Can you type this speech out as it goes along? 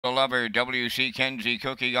Lover, WC Kenzie,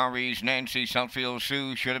 Cookie, RE's Nancy, Southfield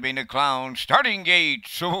Sue, should have been a clown. Starting gate,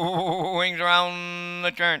 swings around the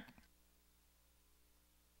turn.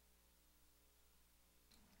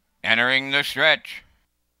 Entering the stretch.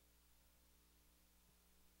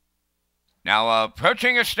 Now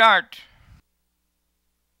approaching a start.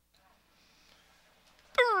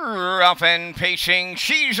 Rough and pacing,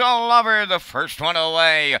 She's a Lover, the first one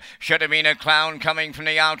away. Should have been a clown coming from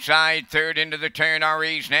the outside. Third into the turn,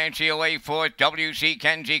 RE's Nancy away fourth. WC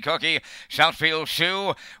Kenzie Cookie, Southfield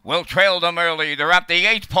Sue will trail them early. They're up the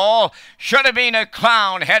eighth pole. Should have been a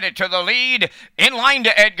clown headed to the lead. In line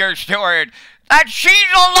to Edgar Stewart. That She's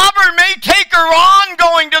a Lover may take her on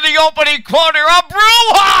going to the opening quarter. A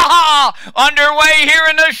brouhaha underway here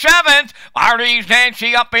in the seventh. RE's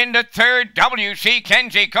Nancy up into third. WC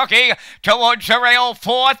Kenzie Cookie towards the rail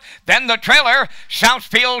fourth. Then the trailer.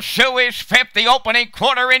 Southfield Sue is fifth. The opening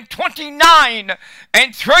quarter in 29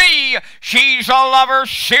 and 3. She's a Lover.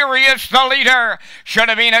 Sirius the leader. Should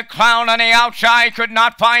have been a clown on the outside. Could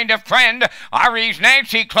not find a friend. RE's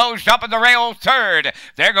Nancy closed up at the rail third.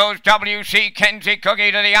 There goes WC Kenzie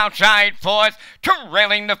Cookie to the outside fourth,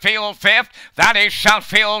 trailing the field fifth. That is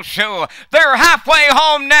Southfield Sue. They're halfway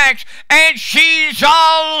home next, and She's a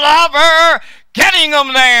Lover getting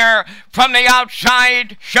them there from the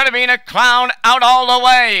outside. Should have been a clown out all the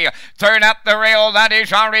way. Third up the rail, that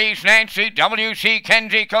is RE's Nancy. WC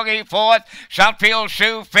Kenzie Cookie fourth. Southfield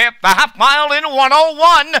Sue fifth. The half mile in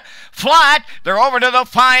 101 flat. They're over to the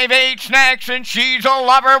 5/8 next, and She's a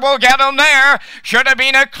Lover will get them there. Should have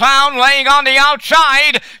been a clown laying on the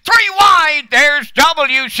outside. 3 wide. There's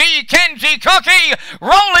WC Kenzie Cookie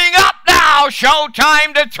rolling up now.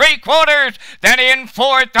 Showtime to 3/4. Then in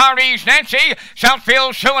fourth, RE's Nancy.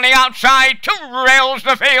 Southfield Sue on the outside, 2 rails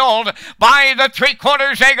the field. By the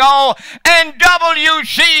 3/4 they go, and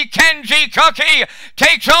WC Kenzie Cookie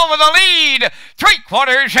takes over the lead.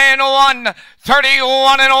 3/4 and 1.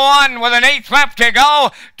 31 and 1 with an 8th left to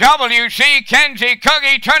go. WC Kenzie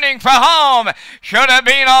Cookie turning for home. Should have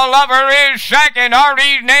been a Lover is second.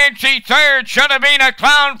 RE's Nancy third. Should have been a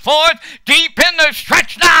clown fourth. Deep in the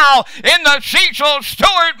stretch now in the Cecil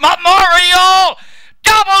Stewart Memorial.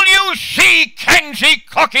 WC Kenzie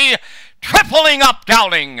Cookie tripling up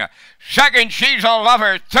Dowling. Second, She's a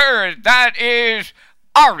Lover. Third, that is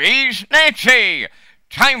RE's Nancy.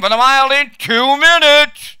 Time for the mile in 2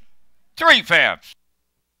 minutes. 3/5.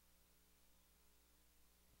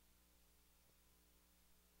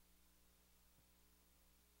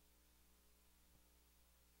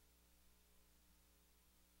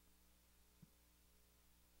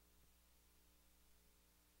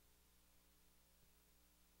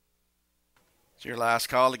 It's your last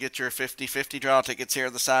call to get your 50-50 draw tickets here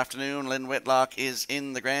this afternoon. Lynn Whitlock is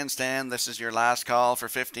in the grandstand. This is your last call for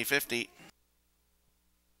 50-50.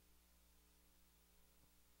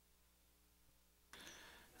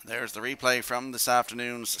 There's the replay from this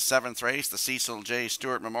afternoon's 7th race, the Cecil J.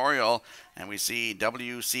 Stewart Memorial, and we see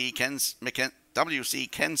WC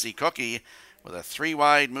Kenzie Cookie with a 3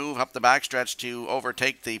 wide move up the backstretch to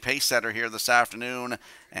overtake the pace setter here this afternoon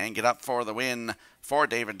and get up for the win for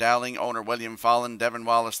David Dowling, owner William Follen, Devin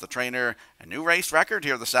Wallace the trainer. A new race record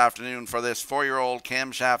here this afternoon for this 4-year-old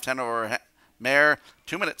camshaft Hanover mare,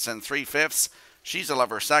 2 minutes and 3/5. She's a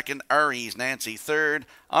Lover second, RE's Nancy third,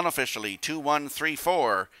 unofficially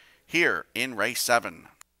 2-1-3-4 here in race 7.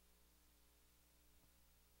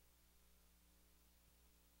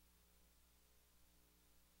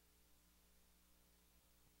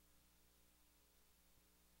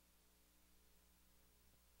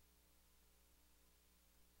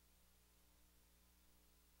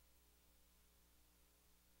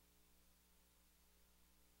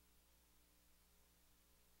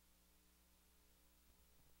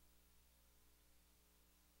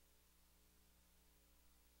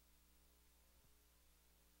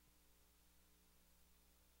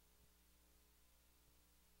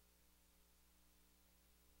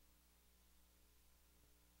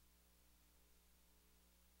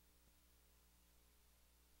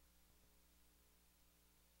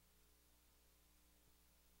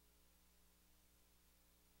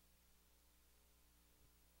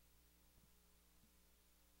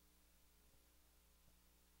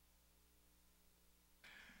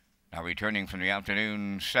 Now returning from the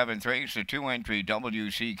afternoon 7th race, the 2-entry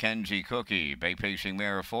WC Kenzie Cookie. Bay pacing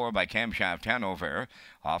mare 4 by Camshaft Hanover.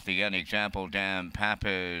 Off the end, Example Dam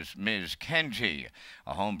Papa's Ms. Kenzie.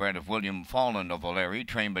 A homebred of William Follen of O'Leary,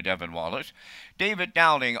 trained by Devin Wallace. David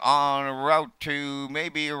Dowling en route to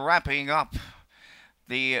maybe wrapping up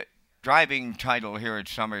the driving title here at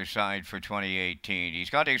Summerside for 2018. He's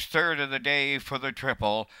got his third of the day for the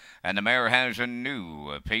triple, and the mare has a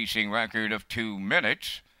new pacing record of 2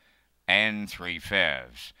 minutes and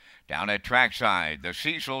 3/5. Down at trackside, the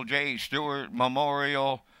Cecil J. Stewart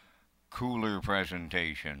Memorial Cooler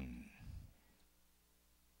presentation.